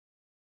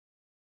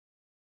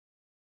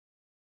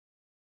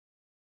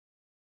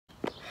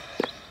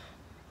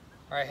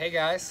All right, hey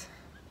guys.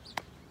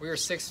 We are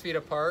 6 feet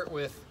apart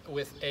with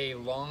a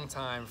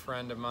longtime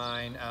friend of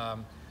mine,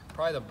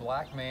 probably the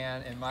black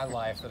man in my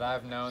life that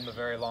I've known the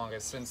very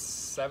longest, since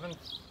 7th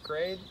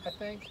grade, I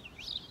think.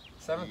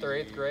 7th or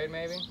 8th grade,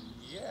 maybe.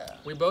 Yeah.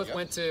 We both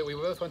went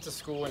to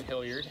school in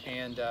Hilliard,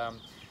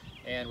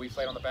 and we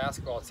played on the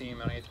basketball team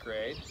in 8th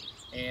grade.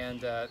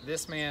 And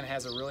this man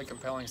has a really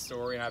compelling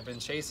story, and I've been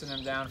chasing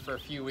him down for a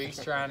few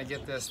weeks trying to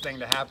get this thing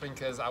to happen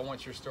because I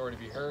want your story to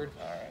be heard.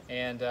 All right.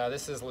 And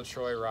this is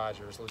Letroy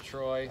Rogers.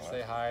 Letroy, Hello.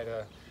 Say hi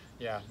to,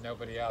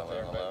 nobody out Hello,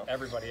 there, hello. but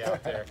everybody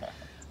out there.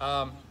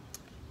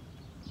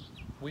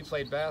 We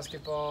played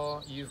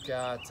basketball. You've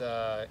got,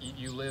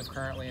 you live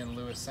currently in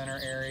Lewis Center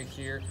area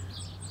here.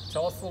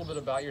 Tell us a little bit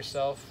about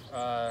yourself.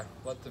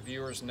 Let the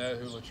viewers know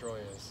who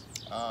Letroy is.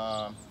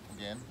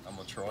 Again, I'm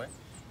Letroy,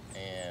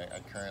 and I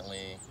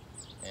currently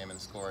am in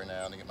school right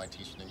now to get my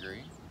teaching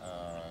degree,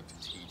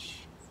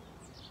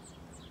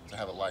 to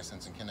have a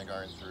license in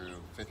kindergarten through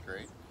 5th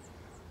grade.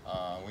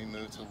 We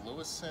moved to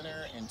Lewis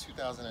Center in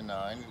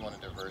 2009. We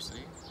wanted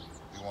diversity.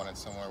 We wanted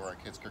somewhere where our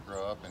kids could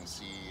grow up and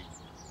see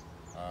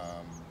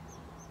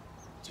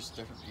just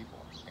different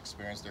people,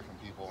 experience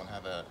different people, and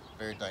have a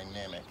very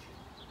dynamic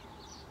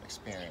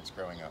experience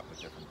growing up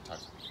with different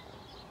types of people.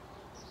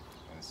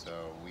 And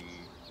so we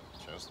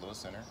chose Lewis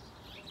Center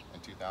in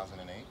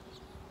 2008,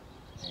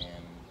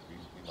 and we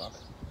love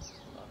it. We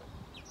love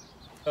it.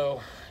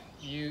 So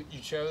you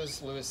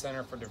chose Lewis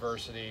Center for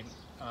diversity.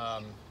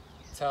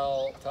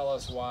 Tell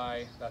us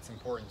why that's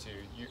important to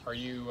you.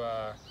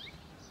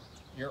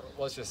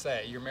 Let's just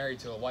say you're married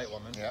to a white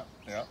woman. Yeah,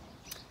 yeah.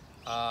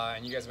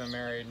 And you guys have been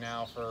married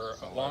now for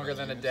longer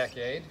than a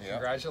decade. Yeah,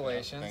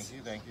 congratulations.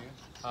 yeah. Thank you.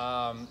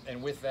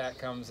 And with that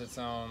comes its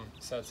own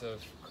sets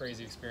of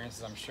crazy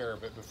experiences, I'm sure.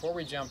 But before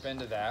we jump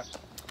into that,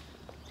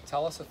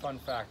 tell us a fun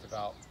fact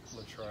about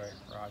Letroy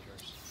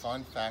Rogers.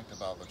 Fun fact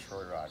about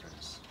Letroy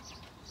Rogers.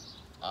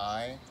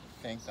 I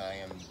think that I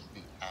am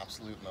the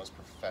absolute most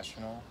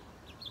professional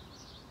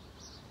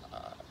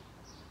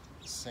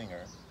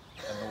singer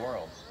in the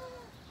world,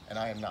 and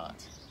I am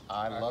not.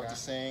 I love to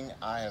sing.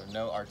 I have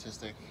no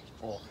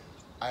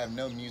I have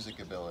no music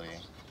ability.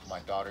 My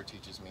daughter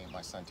teaches me,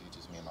 my son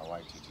teaches me, and my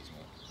wife teaches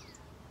me,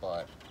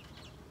 but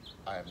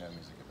I have no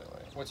music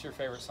ability. What's your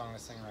favorite song to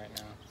sing right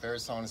now?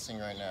 Favorite song to sing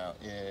right now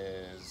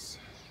is,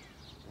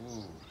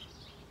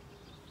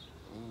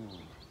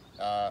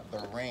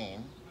 The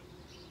Rain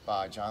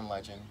by John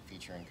Legend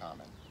featuring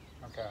Common.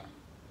 Okay.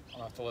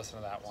 I'll have to listen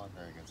to that one.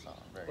 Very good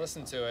song.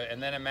 Listen to it, and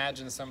then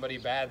imagine somebody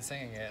bad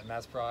singing it, and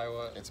that's probably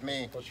what It's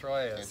me.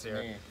 Letroy is It's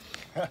here. me.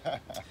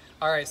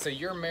 All right, so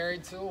you're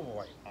married to a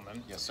white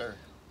woman. Yes, sir.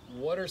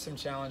 What are some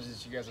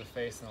challenges you guys have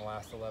faced in the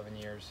last 11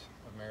 years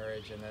of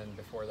marriage, and then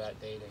before that,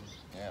 dating?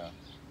 Yeah.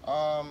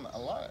 One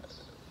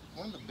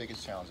of the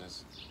biggest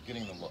challenges,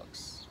 getting the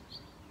looks.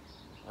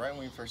 Right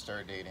when we first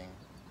started dating,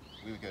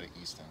 we would go to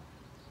Easton,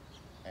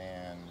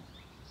 and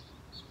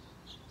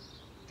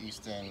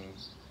Easton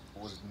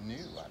was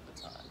new at the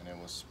time, and it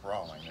was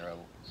sprawling.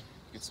 You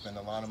could spend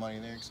a lot of money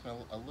there, you could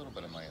spend a little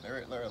bit of money.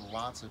 There are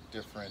lots of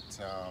different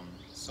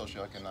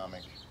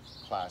socioeconomic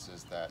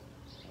classes that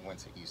went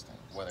to Easton,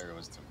 whether it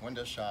was to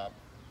window shop,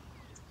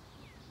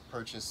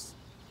 purchase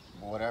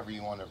whatever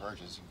you wanted to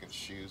purchase. You could get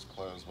shoes,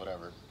 clothes,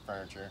 whatever,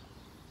 furniture.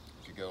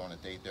 You could go on a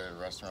date there at a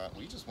restaurant.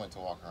 We just went to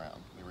walk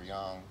around. We were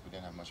young, we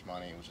didn't have much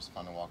money, it was just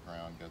fun to walk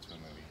around, go to a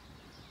movie.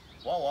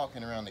 While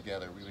walking around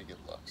together, we would get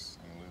looks.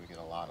 I mean, we would get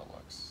a lot of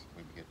looks.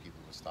 We would get people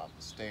who would stop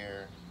and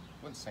stare,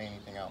 wouldn't say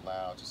anything out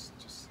loud, just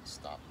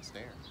stop and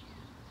stare.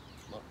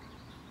 Look.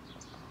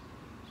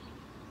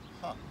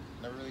 Huh,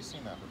 never really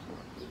seen that before.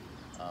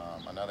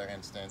 Another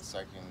instance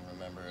I can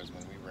remember is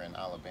when we were in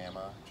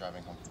Alabama,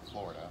 driving home from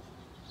Florida.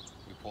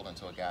 We pulled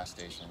into a gas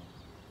station,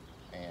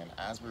 and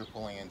as we were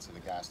pulling into the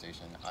gas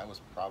station, I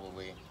was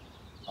probably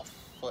a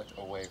foot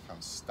away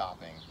from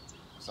stopping,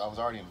 so I was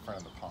already in front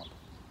of the pump.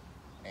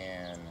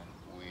 And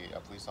a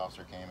police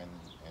officer came and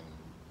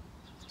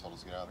told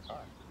us to get out of the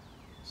car.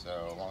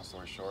 So long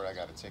story short, I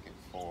got a ticket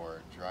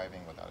for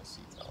driving without a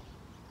seatbelt.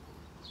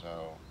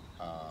 So,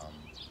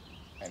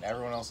 and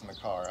everyone else in the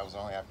car, I was the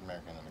only African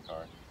American in the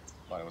car,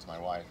 but it was my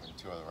wife and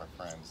 2 other of our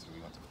friends who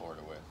we went to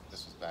Florida with.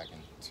 This was back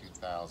in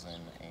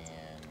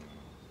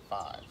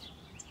 2005.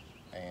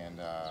 And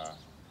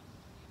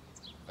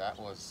that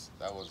was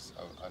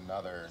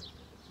another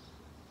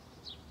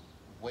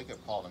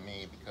wake-up call to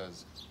me,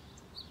 because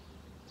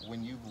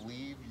when you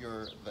leave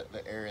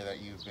the area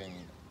that you've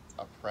been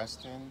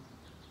oppressed in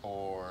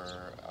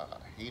or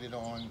hated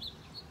on,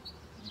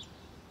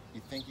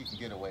 you think you can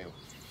get away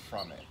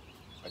from it,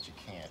 but you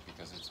can't,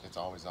 because it's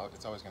always going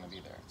to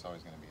be there. It's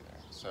always going to be there.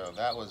 So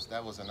that was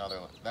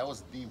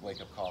the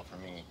wake-up call for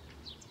me.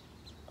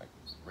 Like,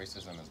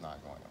 racism is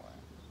not going away.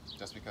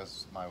 Just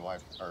because my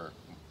wife, or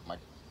my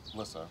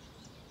Lissa,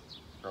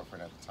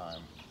 girlfriend at the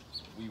time,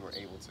 we were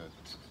able to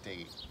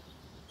date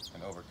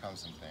and overcome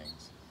some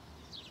things,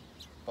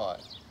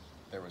 but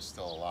there was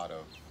still a lot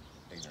of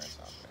ignorance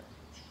out there.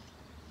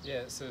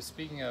 Yeah, so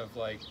speaking of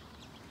like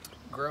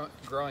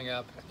growing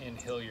up in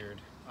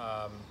Hilliard,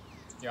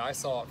 you know, I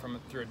saw it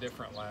through a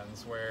different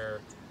lens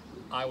where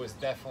I was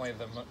definitely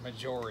the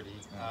majority.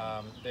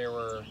 There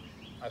were,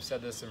 I've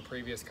said this in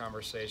previous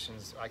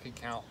conversations, I could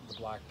count the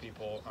black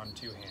people on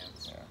two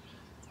hands.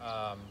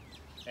 Yeah.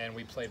 And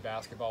we played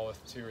basketball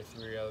with two or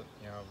three other,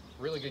 you know,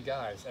 really good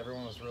guys.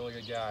 Everyone was a really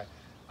good guy.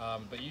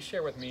 But you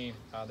shared with me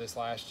this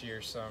last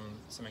year some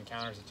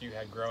encounters that you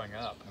had growing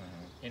up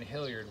in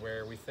Hilliard,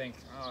 where we think,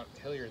 oh,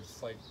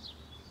 Hilliard's like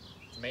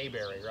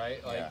Mayberry,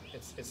 right? Like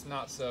it's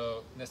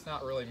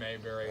not really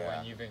Mayberry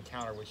when you've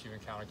encountered what you've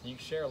encountered. Can you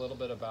share a little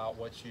bit about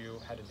what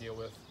you had to deal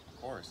with?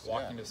 Of course.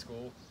 Walking to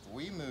school.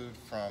 We moved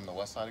from the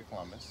west side of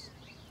Columbus.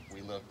 We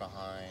lived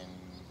behind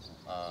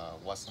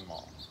Weston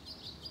Mall,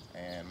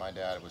 and my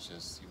dad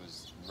was he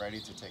was ready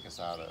to take us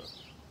out of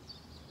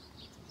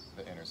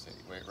the inner city,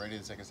 ready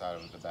to take us out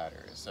of the bad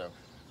area. So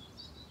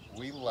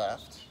we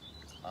left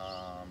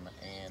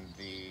in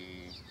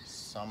the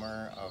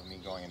summer of me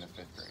going into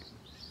 5th grade.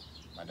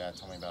 My dad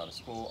told me about a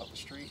school up the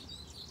street.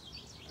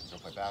 I could go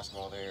play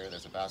basketball there.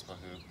 There's a basketball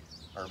hoop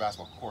or a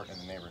basketball court in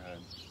the neighborhood.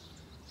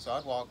 So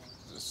I'd walk.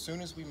 As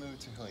soon as we moved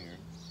to Hilliard,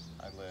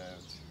 I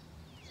lived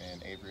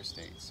in Avery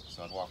Estates.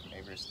 So I'd walk from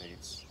Avery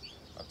Estates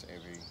up to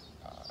Avery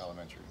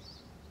Elementary.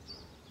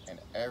 And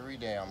every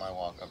day on my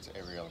walk up to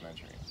Avery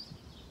Elementary,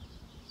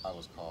 I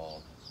was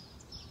called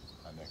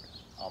a nigger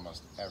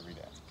almost every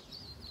day.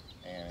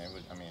 And it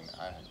would, I mean,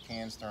 I had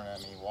cans thrown at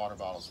me, water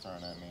bottles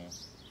thrown at me,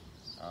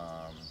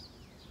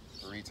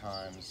 3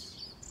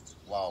 times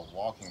while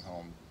walking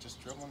home,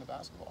 just dribbling the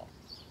basketball.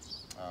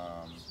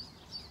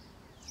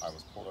 I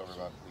was pulled over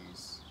by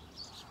police.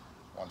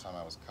 One time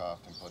I was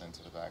cuffed and put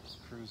into the back of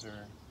a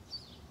cruiser.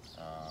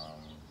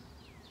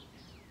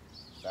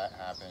 That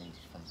happened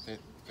from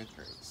 5th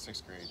grade,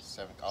 6th grade,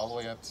 7th, all the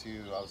way up to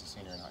I was a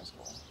senior in high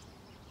school.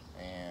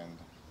 And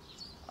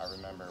I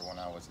remember when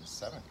I was in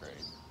 7th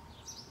grade,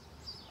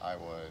 I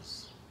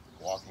was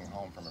walking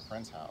home from a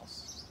friend's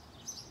house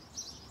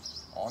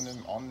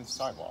on the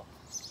sidewalk,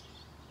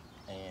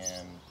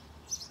 and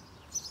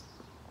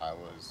I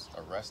was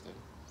arrested,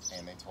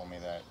 and they told me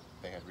that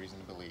they had reason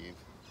to believe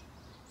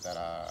that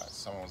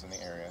someone was in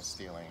the area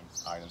stealing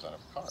items out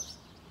of a car.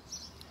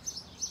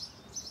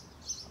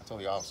 I told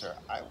the officer,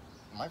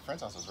 my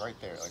friend's house was right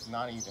there, like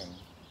not even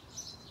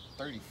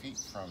 30 feet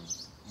from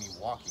me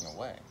walking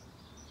away.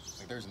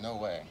 Like there's no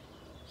way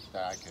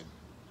that I could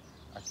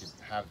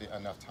have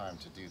enough time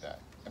to do that.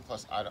 And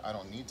plus, I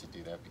don't need to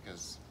do that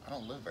because I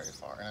don't live very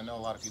far, and I know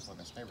a lot of people in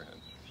this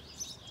neighborhood.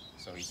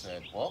 So he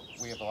said, well,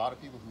 we have a lot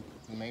of people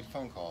who made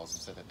phone calls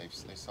and said that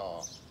they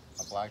saw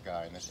a black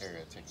guy in this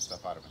area taking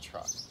stuff out of a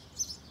truck.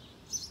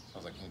 So I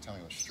was like, can you tell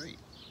me what street?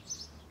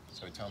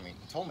 So he told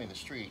me the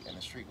street, and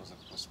the street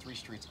was 3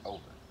 streets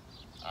over.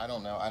 I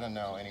don't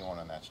know anyone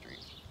on that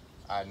street.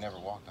 I had never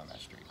walked on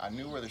that street. I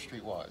knew where the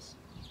street was,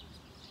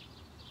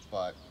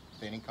 but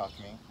then he cuffed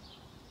me,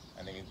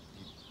 and then he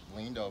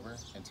leaned over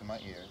into my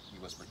ear. He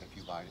whispered, if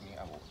you lie to me,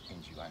 I will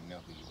end you. I know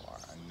who you are.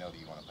 I know that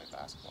you want to play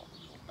basketball,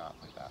 but you will not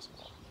play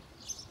basketball.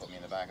 Put me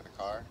in the back of the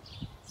car,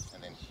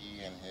 and then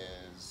he and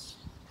his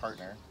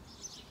partner,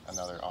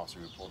 another officer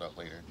who pulled up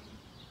later,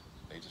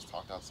 they just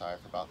talked outside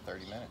for about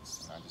 30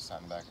 minutes, and I just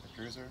sat in the back of the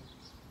cruiser.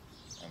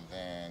 And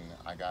then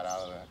I got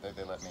out of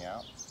they let me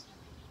out,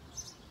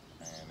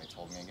 and they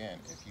told me again,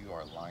 if you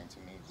are lying to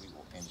me, we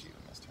will end you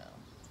in this town.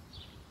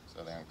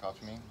 So they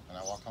uncuffed me, and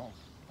I walked home.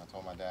 I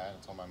told my dad,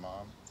 I told my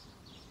mom,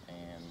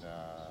 and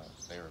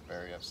they were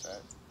very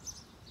upset.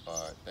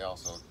 But they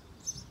also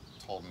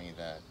told me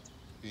that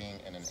being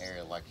in an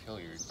area like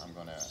Hilliard, I'm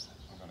gonna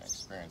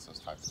experience those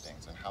types of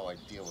things, and how I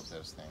deal with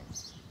those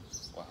things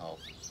will help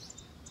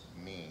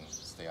me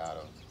stay out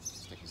of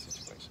sticky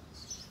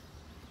situations.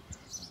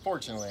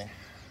 Unfortunately,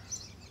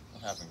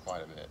 it happened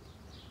quite a bit.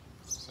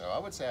 So I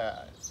would say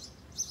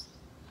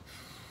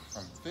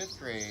from 5th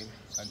grade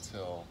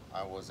until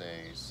I was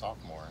a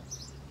sophomore,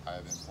 I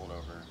have been pulled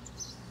over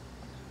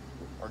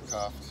or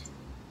cuffed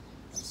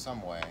in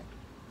some way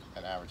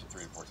an average of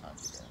 3 to 4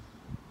 times a year.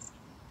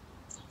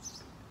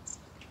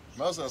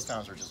 Most of those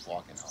times were just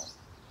walking home.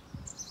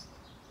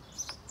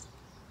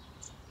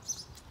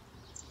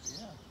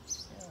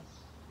 Yeah.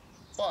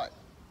 But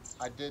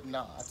I did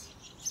not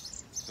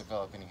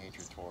develop any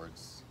hatred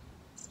towards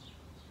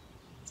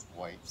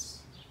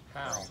whites.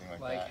 How? Or anything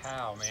like like that.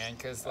 how, man?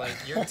 Because like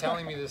you're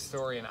telling me this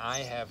story, and I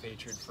have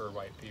hatred for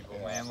white people,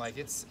 man. Like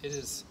it's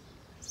just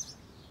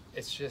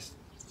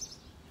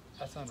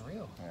that's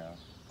unreal. Yeah.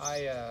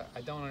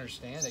 I don't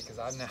understand it because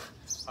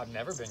I've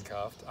never been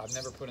cuffed. I've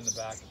never been put in the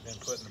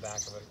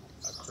back of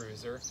a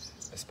cruiser,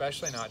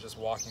 especially not just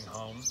walking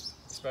home,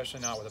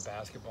 especially not with a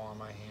basketball in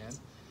my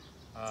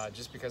hand,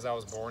 just because I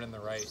was born in the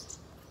right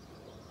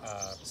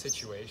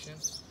situation.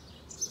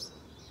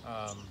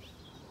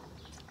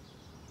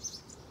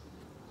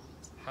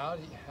 How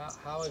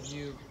have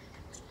you?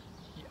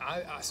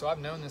 So I've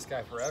known this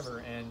guy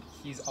forever, and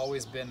he's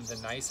always been the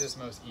nicest,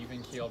 most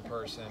even-keeled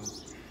person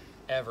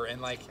ever.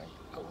 And like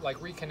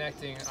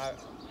reconnecting,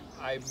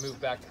 I moved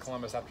back to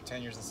Columbus after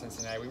 10 years in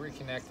Cincinnati. We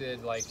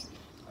reconnected. Like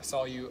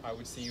I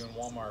would see you in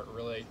Walmart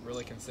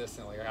really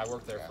consistently. I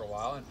worked there for a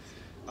while,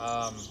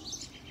 Um,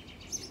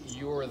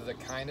 you're the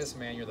kindest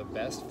man. You're the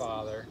best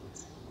father.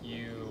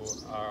 You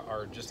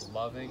are just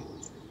loving.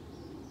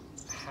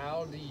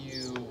 How do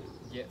you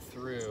get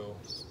through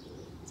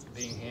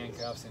being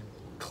handcuffed and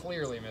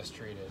clearly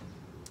mistreated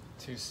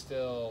to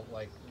still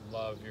like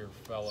love your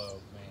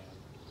fellow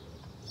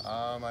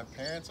man? My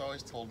parents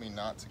always told me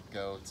not to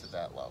go to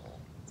that level,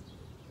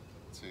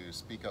 to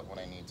speak up when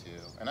I need to,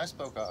 and I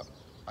spoke up.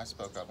 I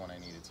spoke up when I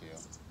needed to,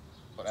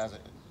 but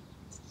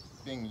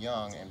being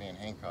young and being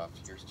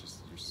handcuffed, you're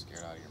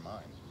scared out of your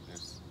mind.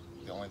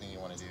 The only thing you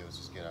want to do is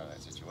just get out of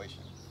that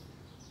situation.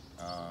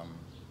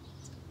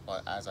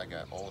 But as I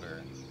got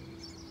older,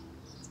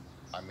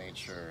 I made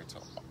sure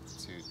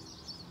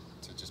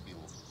to just be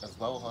as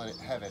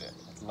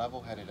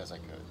level-headed as I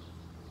could,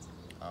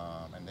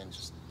 and then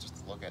just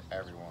look at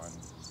everyone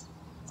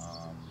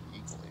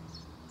equally.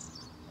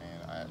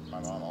 And my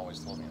mom always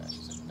told me that.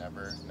 She said,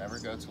 never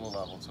go to a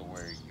level to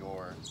where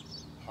your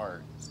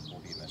heart will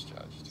be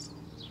misjudged.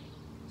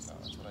 So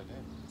that's what I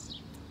did.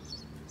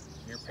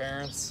 Your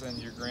parents and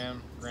your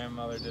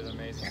grandmother did an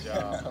amazing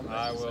job.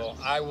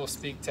 I will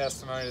speak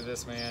testimony to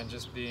this man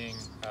just being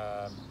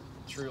a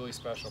truly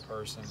special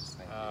person.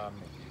 Thank you.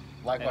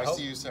 Likewise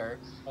to you, sir.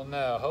 Well,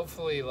 no,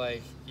 hopefully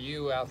like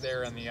you out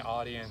there in the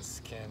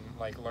audience can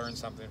like learn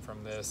something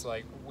from this.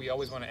 Like we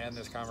always want to end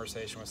this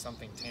conversation with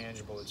something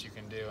tangible that you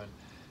can do,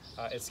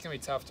 and it's gonna be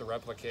tough to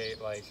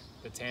replicate like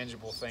the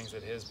tangible things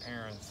that his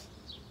parents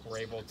were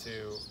able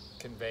to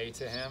convey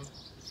to him.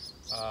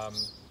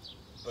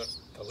 But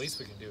the least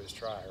we can do is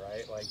try,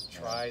 right? Like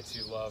try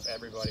to love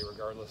everybody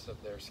regardless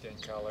of their skin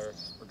color,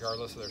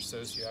 regardless of their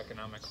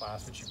socioeconomic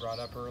class, which you brought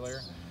up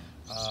earlier.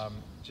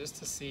 Just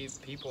to see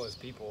people as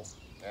people.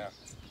 Yeah,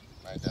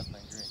 I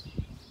definitely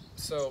agree.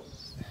 So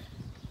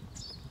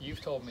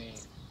you've told me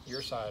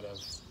your side of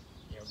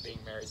being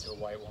married to a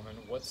white woman.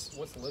 What's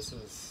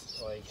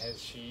Lys's like?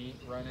 Has she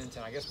run into?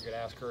 And I guess we could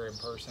ask her in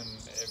person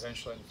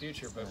eventually in the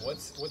future. But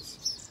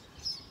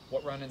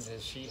what run-ins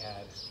has she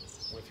had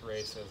with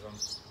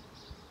racism?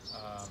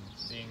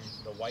 Being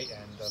the white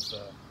end of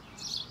the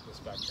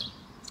spectrum.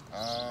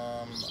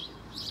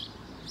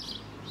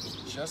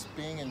 Just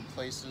being in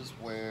places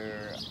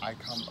where I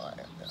come,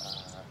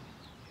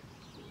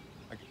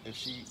 like if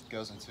she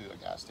goes into a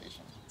gas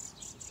station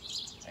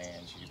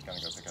and she's gonna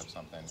go pick up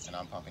something and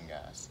I'm pumping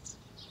gas,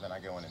 then I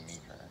go in and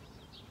meet her.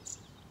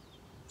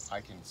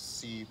 I can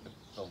see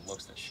the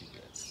looks that she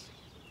gets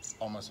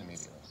almost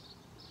immediately.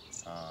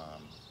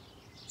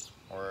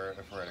 Or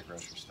if we're at a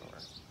grocery store.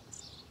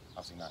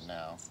 Obviously not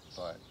now,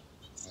 but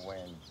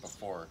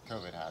before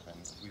COVID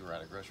happened, we were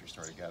at a grocery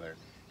store together,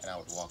 and I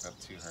would walk up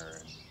to her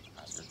and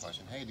ask her a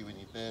question. Hey, do we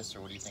need this,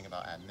 or what do you think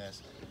about adding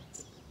this?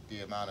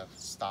 The amount of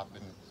stop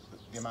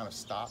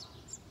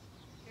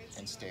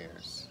and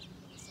stares.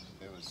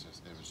 It was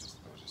just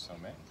so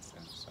many. It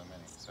was just so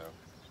many. So.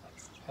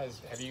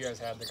 Have you guys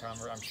had the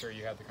I'm sure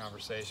you had the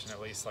conversation at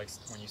least like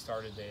when you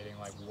started dating.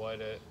 Like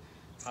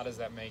how does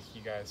that make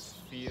you guys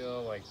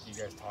feel? Like, do you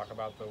guys talk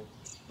about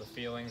the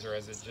feelings, or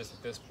has it just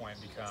at this point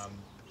become,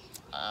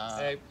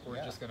 hey,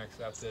 we're just going to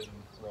accept it and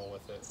roll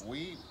with it?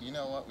 You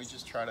know what? We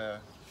just try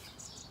to,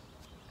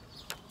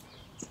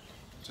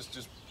 I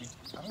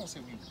don't want to say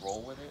we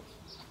roll with it,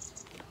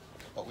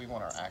 but we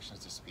want our actions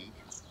to speak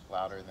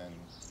louder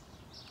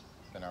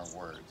than our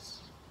words.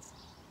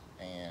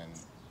 And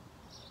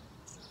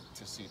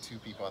to see two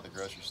people at the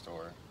grocery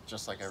store,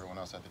 just like everyone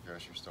else at the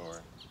grocery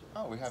store,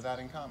 oh, we have that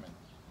in common.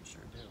 We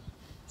sure do.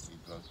 We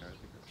both go to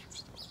the grocery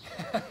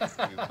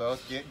store. We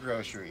both get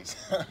groceries.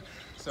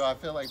 So I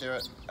feel like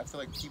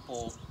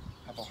people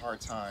have a hard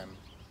time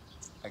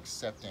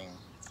accepting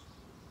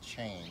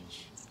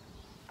change,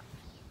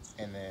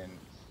 and then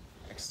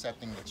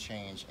accepting the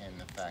change in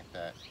the fact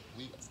that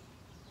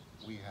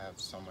we have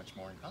so much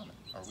more in common,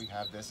 or we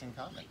have this in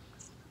common.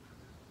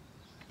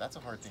 That's a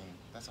hard thing.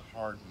 That's a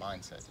hard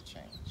mindset to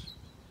change,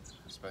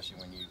 especially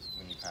when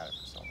you've had it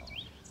for so long.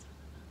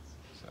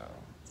 So.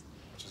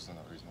 Which is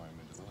another reason why I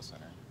moved to Lewis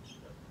Center.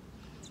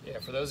 Yeah,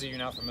 for those of you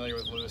not familiar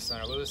with Lewis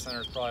Center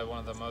is probably one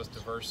of the most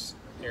diverse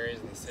areas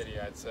in the city,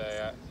 I'd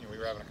say. We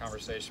were having a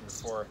conversation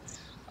before.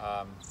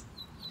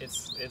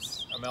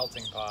 It's a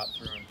melting pot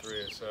through and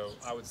through, so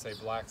I would say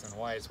blacks and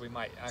whites. We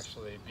might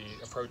actually be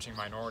approaching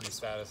minority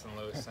status in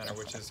Lewis Center,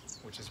 which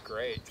is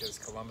great, because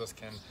Columbus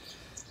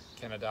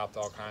can adopt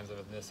all kinds of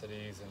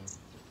ethnicities and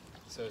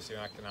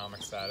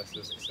socioeconomic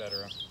statuses,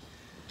 etc.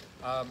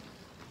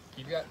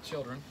 You've got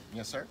children.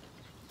 Yes, sir.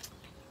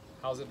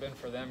 How's it been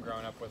for them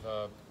growing up with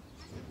a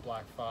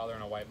black father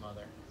and a white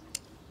mother?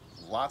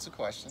 Lots of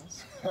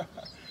questions,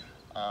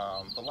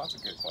 but lots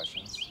of good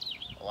questions.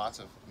 Lots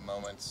of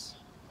moments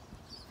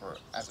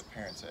as a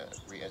parent to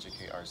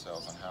re-educate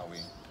ourselves on how we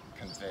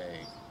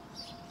convey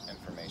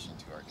information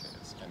to our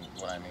kids. And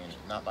what I mean,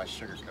 not by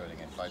sugarcoating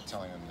it, by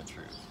telling them the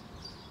truth.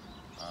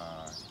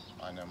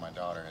 I know my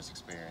daughter has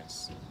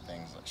experienced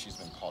things like she's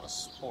been called a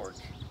spork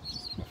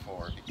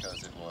before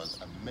because it was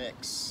a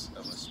mix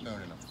of a spoon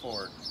and a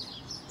fork,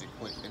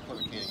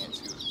 equivocating it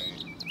to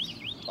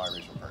a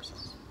biracial person.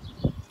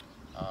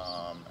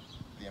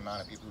 The amount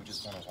amount of people who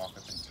just want to walk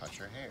up and touch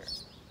your hair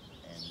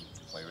and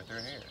play with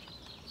their hair.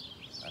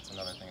 That's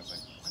another thing. It's like,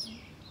 what do you,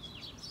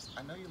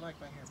 I know you like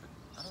my hair, but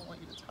I don't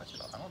want you to touch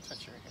it all. I don't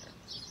touch your hair.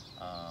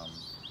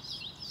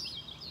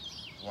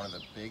 One of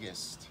the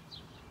biggest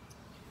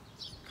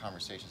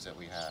conversations that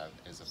we have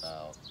is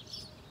about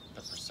the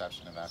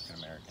perception of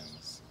African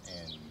Americans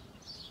in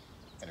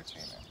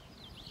entertainment.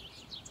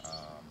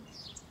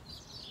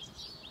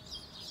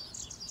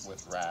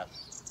 With rap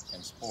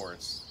and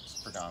sports,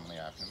 it's predominantly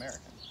African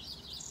American.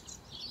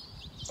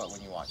 But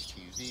when you watch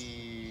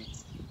TV,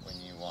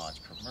 when you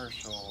watch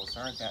commercials,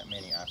 there aren't that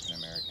many African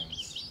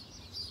Americans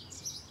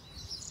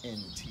in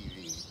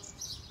TV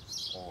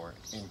or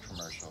in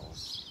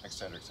commercials, et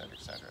cetera, et cetera,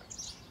 et cetera.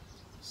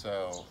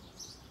 So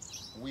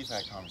we've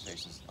had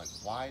conversations like,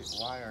 why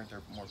aren't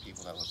there more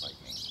people that look like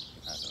me?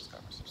 We've had those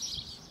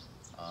conversations.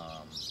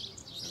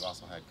 We've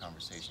also had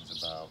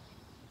conversations about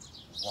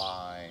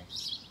why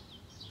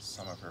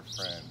some of her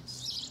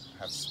friends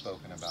have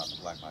spoken about the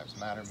Black Lives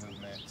Matter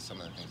movement, some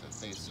of the things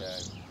that they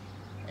said,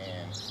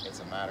 and it's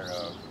a matter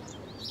of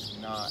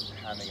not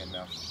having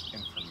enough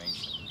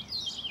information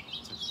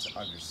to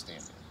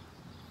understand it.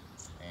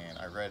 And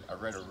I read a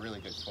really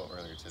good quote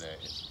earlier today.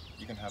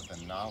 You can have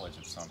the knowledge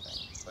of something,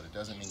 but it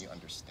doesn't mean you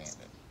understand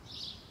it.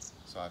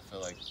 So I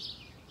feel like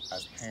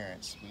as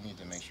parents, we need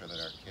to make sure that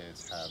our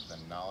kids have the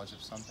knowledge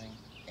of something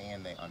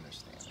and they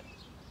understand it.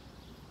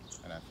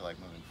 And I feel like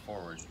moving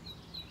forward,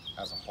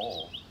 as a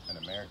whole, in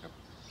America,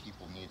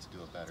 people need to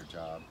do a better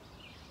job.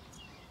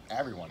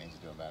 Everyone needs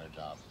to do a better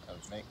job of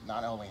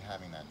not only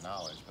having that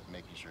knowledge, but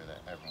making sure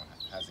that everyone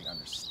has the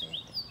understanding.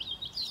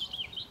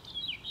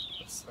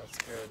 That's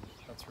good.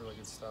 That's really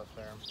good stuff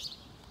there.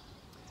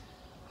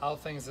 How have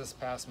things this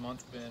past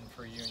month been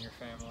for you and your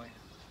family?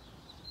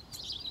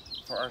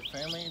 For our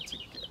family,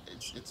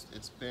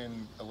 it's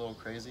been a little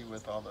crazy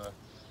with all the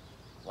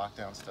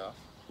lockdown stuff,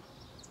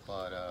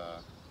 but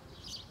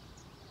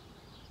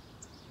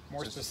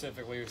more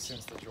specifically,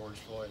 since the George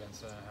Floyd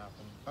incident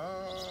happened.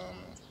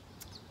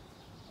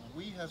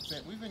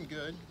 We've been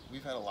good.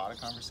 We've had a lot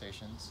of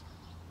conversations.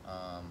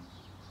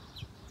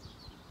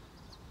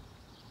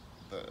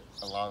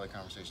 A lot of the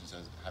conversations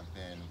have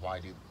been, why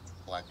do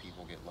Black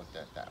people get looked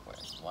at that way?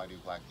 Why do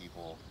Black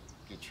people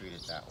get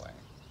treated that way?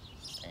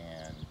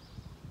 And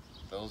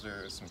those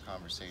are some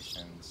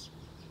conversations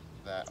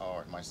that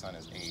are, my son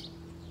is 8.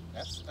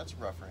 That's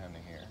rough for him to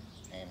hear.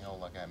 And he'll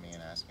look at me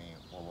and ask me,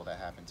 well, will that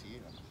happen to you?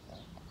 And I'm like, well,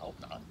 I hope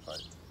not,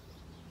 but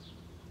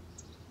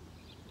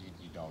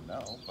you don't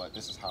know. But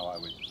this is how I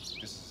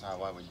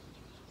would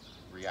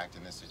react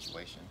in this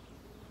situation.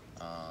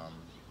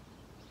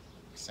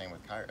 Same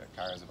with Kyra.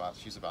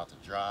 She's about to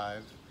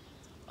drive.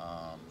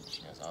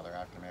 She has other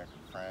African American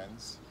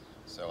friends.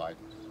 So I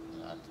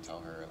have to tell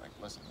her, like,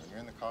 listen, when you're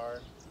in the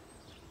car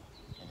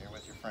and you're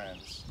with your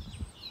friends,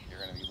 you're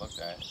going to be looked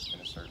at in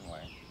a certain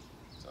way.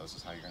 So this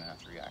is how you're going to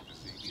have to react.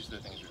 These are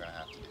the things you're going to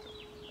have to do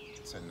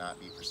to not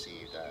be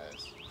perceived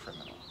as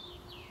criminal.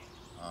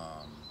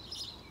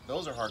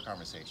 Those are hard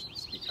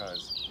conversations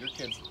because your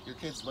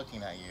kids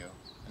looking at you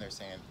and they're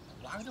saying,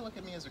 why would they look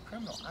at me as a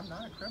criminal? I'm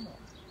not a criminal.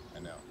 I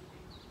know.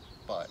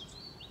 But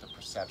the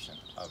perception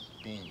of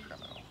being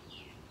criminal,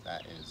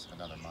 that is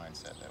another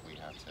mindset that we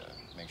have to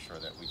make sure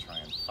that we try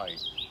and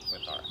fight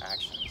with our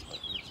actions, but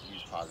we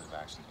use positive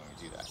actions when we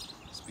do that.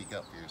 Speak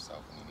up for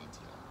yourself when you need to.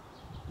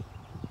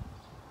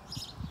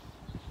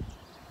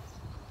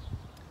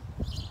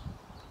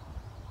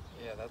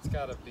 Yeah, that's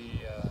gotta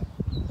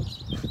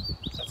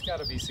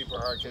be super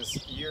hard because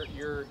you're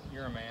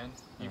a man.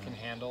 You can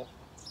handle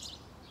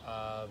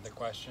the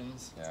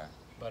questions. Yeah.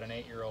 But an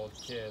 8-year-old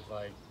kid,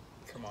 like,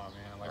 come on,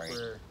 man. Like,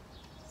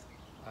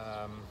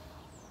 right.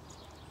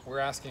 we're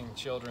asking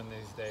children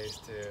these days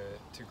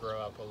to grow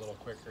up a little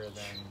quicker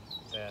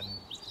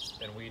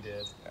than we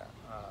did. Yeah.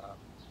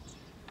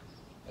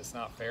 It's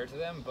not fair to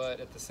them, but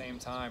at the same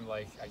time,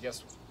 like, I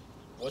guess,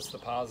 what's the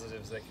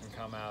positives that can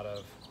come out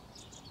of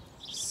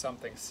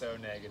something so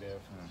negative?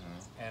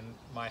 Mm-hmm. And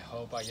my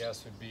hope, I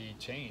guess, would be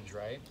change,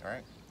 right? All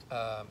right.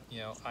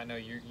 I know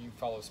you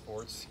follow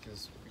sports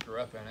because we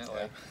grew up in it.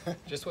 Like,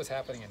 just what's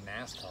happening in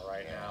NASCAR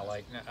right now.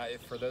 Like,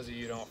 for those of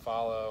you who don't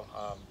follow,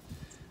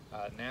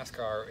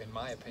 NASCAR, in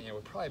my opinion,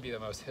 would probably be the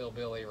most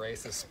hillbilly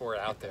racist sport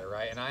out there,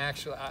 right? And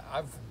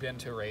I've been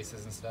to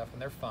races and stuff,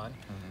 and they're fun.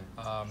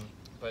 Mm-hmm.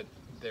 But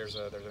there's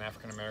an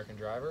African American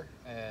driver,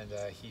 and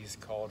he's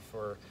called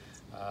for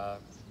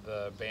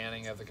the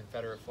banning of the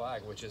Confederate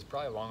flag, which is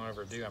probably long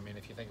overdue. I mean,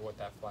 if you think of what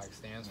that flag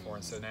stands for.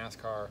 And so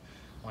NASCAR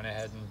went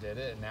ahead and did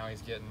it, and now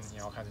he's getting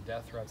all kinds of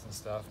death threats and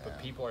stuff. But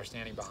people are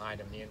standing behind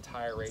him. The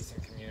entire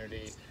racing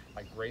community,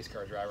 like race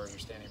car drivers, are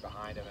standing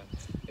behind him, and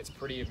it's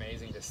pretty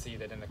amazing to see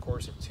that in the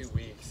course of 2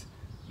 weeks,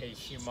 a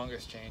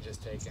humongous change has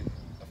taken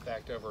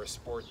effect over a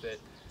sport that,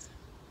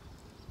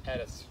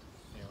 at its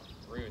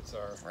roots,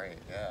 are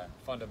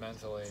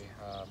fundamentally,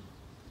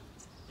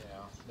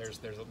 there's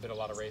been a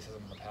lot of racism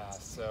in the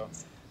past. So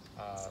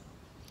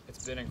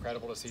it's been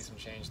incredible to see some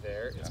change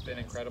there. It's been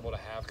incredible to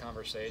have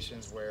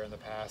conversations where in the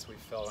past we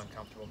felt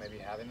uncomfortable maybe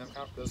having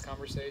those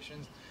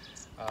conversations.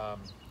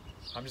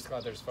 I'm just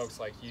glad there's folks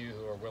like you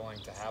who are willing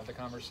to have the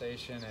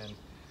conversation, and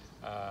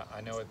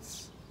I know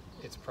it's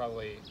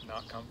probably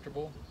not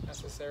comfortable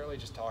necessarily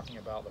just talking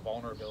about the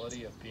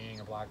vulnerability of being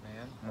a black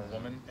man or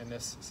woman in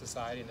this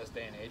society, in this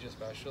day and age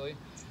especially.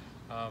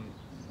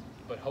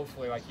 But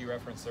hopefully, like you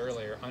referenced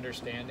earlier,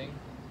 understanding,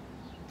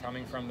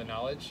 coming from the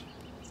knowledge,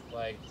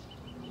 like,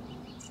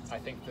 I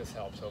think this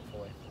helps,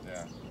 hopefully.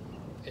 Yeah.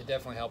 It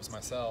definitely helps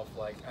myself,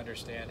 like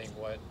understanding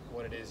what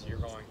it is you're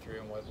going through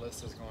and what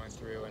Liz is going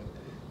through and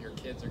your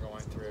kids are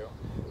going through,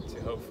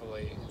 to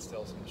hopefully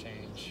instill some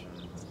change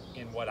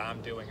in what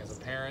I'm doing as a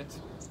parent,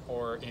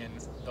 or in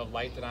the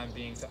light that I'm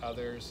being to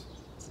others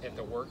at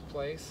the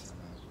workplace,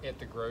 at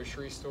the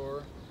grocery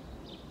store,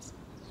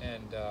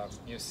 and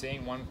you know,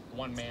 seeing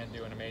one man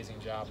do an amazing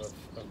job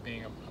of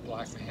being a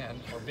black man,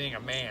 or being a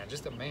man,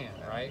 just a man,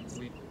 right?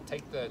 We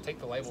take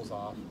the labels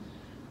off.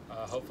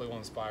 Hopefully we'll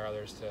inspire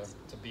others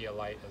to be a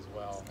light as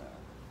well.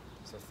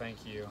 So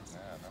thank you.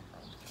 Yeah, no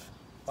problem.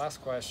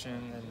 Last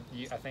question,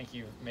 and I think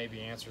you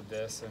maybe answered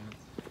this, and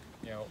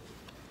you know,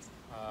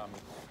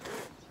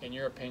 in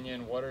your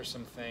opinion, what are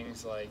some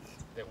things like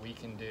that we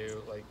can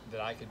do, like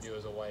that I could do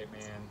as a white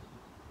man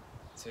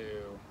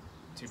to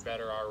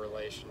better our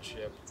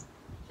relationship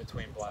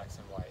between blacks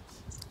and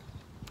whites?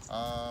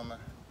 I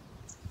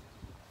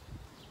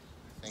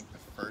think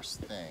the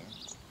first thing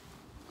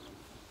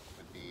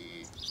would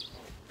be,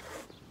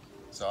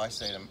 so I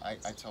say to them, I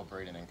tell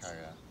Braden and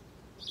Kyra,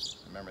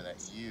 remember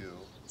that you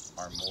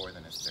are more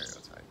than a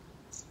stereotype.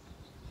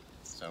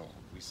 So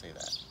we say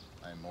that,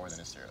 I'm more than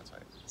a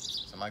stereotype.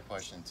 So my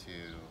question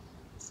to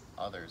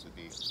others would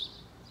be,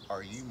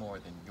 are you more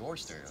than your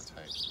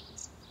stereotype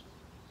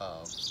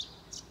of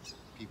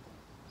people?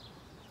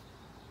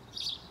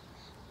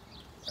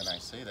 And I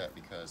say that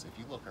because if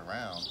you look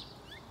around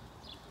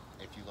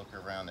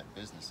at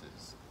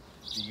businesses,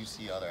 do you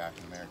see other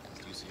African Americans?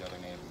 Do you see other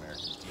Native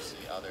Americans? Do you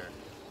see other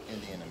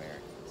Indian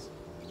Americans?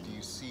 Do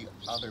you see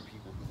other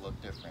people who look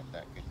different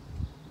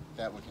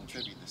that would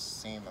contribute the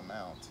same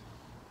amount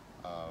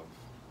of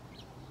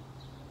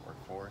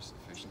workforce,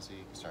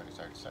 efficiency, et cetera, et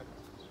cetera, et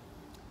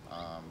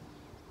cetera?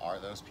 Are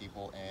those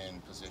people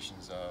in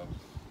positions of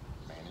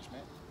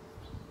management?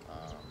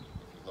 If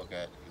you look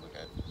at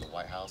the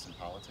White House and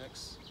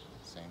politics,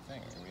 same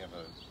thing. And we have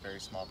a very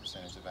small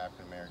percentage of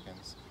African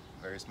Americans,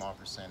 a very small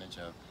percentage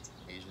of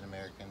Asian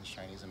Americans,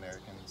 Chinese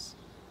Americans,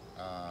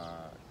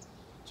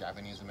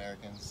 Japanese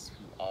Americans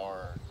who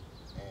are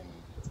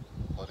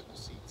in political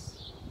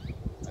seats.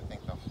 I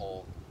think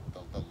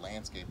the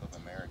landscape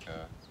of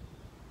America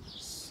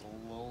is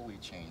slowly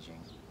changing,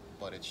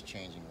 but it's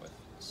changing with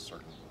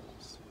certain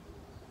rules.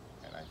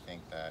 And I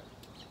think that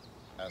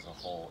as a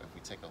whole, if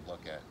we take a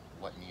look at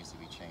what needs to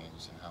be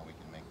changed and how we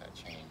can make that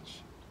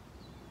change,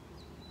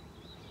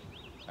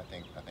 I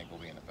think we'll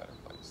be in a better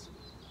place.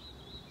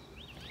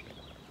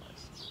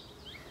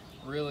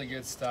 Really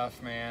good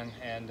stuff, man.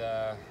 And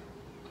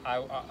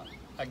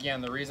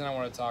again, the reason I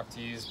want to talk to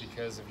you is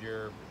because of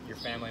your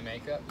family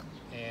makeup,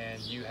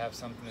 and you have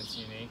something that's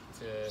unique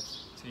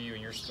to you,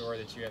 and your story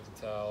that you have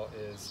to tell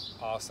is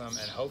awesome.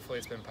 And hopefully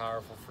it's been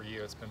powerful for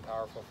you. It's been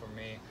powerful for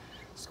me,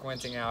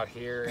 squinting out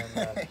here.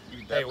 And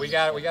hey, we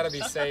got to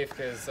be safe,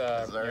 because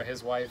you know,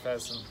 his wife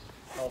has some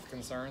health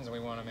concerns, and we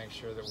want to make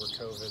sure that we're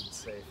COVID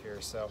safe here.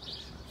 So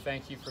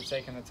thank you for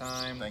taking the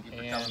time. Thank you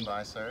for coming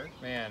by, sir.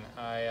 Man,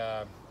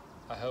 I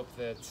hope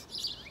that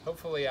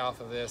hopefully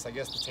out of this, I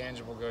guess the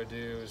tangible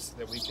go-dos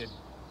that we could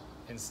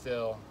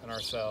instill in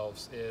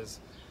ourselves is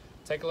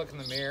take a look in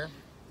the mirror,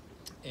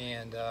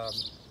 and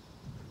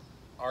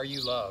are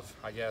you love,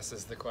 I guess,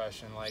 is the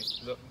question. Like,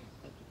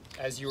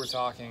 as you were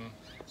talking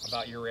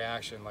about your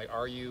reaction, like,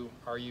 are you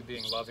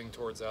being loving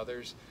towards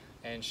others?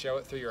 And show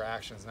it through your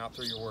actions, not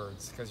through your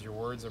words, because your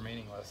words are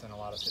meaningless in a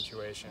lot of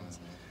situations.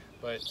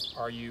 But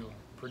are you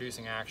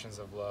producing actions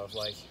of love,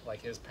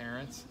 like his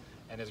parents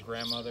and his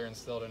grandmother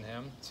instilled in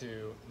him,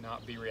 to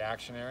not be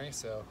reactionary?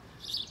 So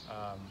you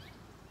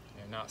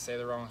know, not say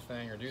the wrong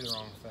thing or do the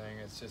wrong thing.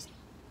 It's just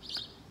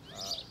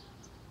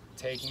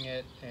taking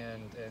it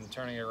and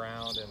turning it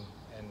around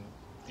and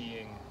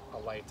being a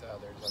light to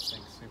others. I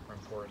think super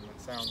important. It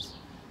sounds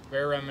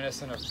very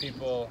reminiscent of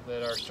people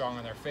that are strong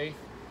in their faith,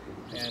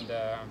 and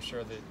I'm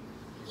sure that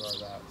you are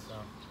that. So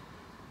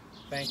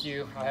thank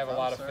you. I have a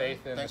lot of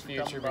faith in the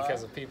future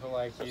because of people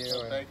like you.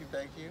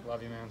 Thank you.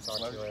 Love you, man. Talk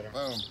to you later.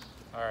 Boom.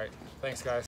 All right. Thanks, guys.